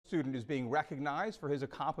student is being recognized for his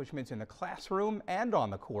accomplishments in the classroom and on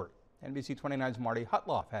the court. NBC 29's Marty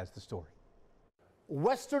Hutloff has the story.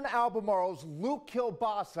 Western Albemarle's Luke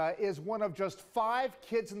Kielbasa is one of just 5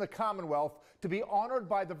 kids in the Commonwealth to be honored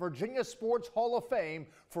by the Virginia Sports Hall of Fame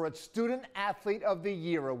for its Student Athlete of the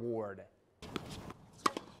Year award.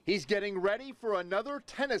 He's getting ready for another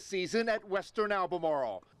tennis season at Western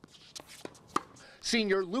Albemarle.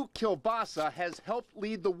 Senior Luke Kielbasa has helped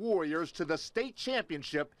lead the Warriors to the state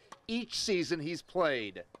championship each season he's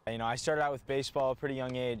played. You know, I started out with baseball at a pretty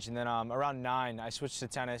young age, and then around 9, I switched to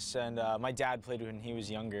tennis, and my dad played when he was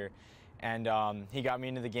younger, and he got me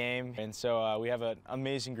into the game. And so we have an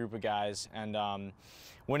amazing group of guys, and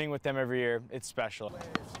winning with them every year, it's special.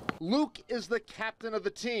 Luke is the captain of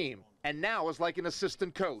the team, and now is like an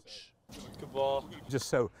assistant coach. Good ball. Just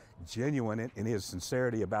so genuine in his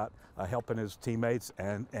sincerity about helping his teammates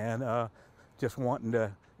and just wanting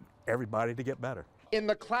everybody to get better. In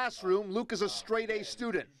the classroom, Luke is a straight-A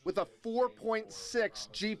student with a 4.6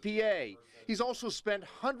 GPA. He's also spent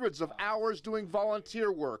hundreds of hours doing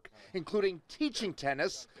volunteer work, including teaching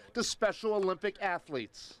tennis to Special Olympic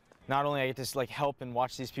athletes. Not only I get to help and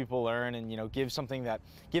watch these people learn and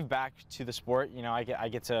give back to the sport. I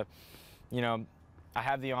get to, I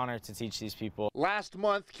have the honor to teach these people. Last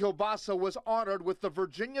month, Kielbasa was honored with the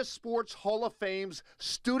Virginia Sports Hall of Fame's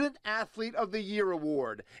Student Athlete of the Year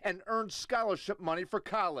award and earned scholarship money for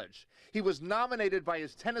college. He was nominated by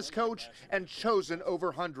his tennis coach and chosen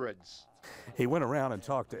over hundreds. He went around and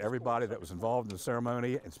talked to everybody that was involved in the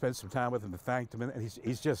ceremony and spent some time with them and thanked them. And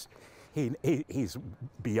he's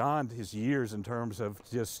beyond his years in terms of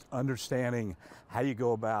just understanding how you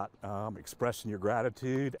go about expressing your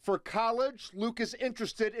gratitude. For college, Luke is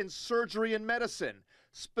interested in surgery and medicine,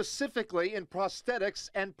 specifically in prosthetics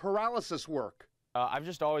and paralysis work. I've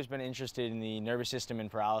just always been interested in the nervous system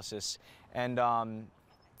and paralysis, and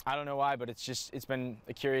I don't know why, but it's been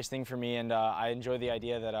a curious thing for me, and I enjoy the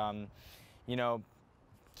idea that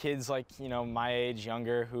kids like my age,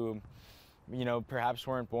 younger, who perhaps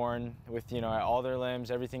weren't born with, all their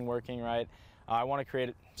limbs, everything working right. I want to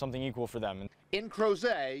create something equal for them. In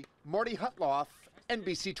Crozet, Marty Hutloff,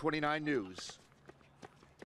 NBC 29 News.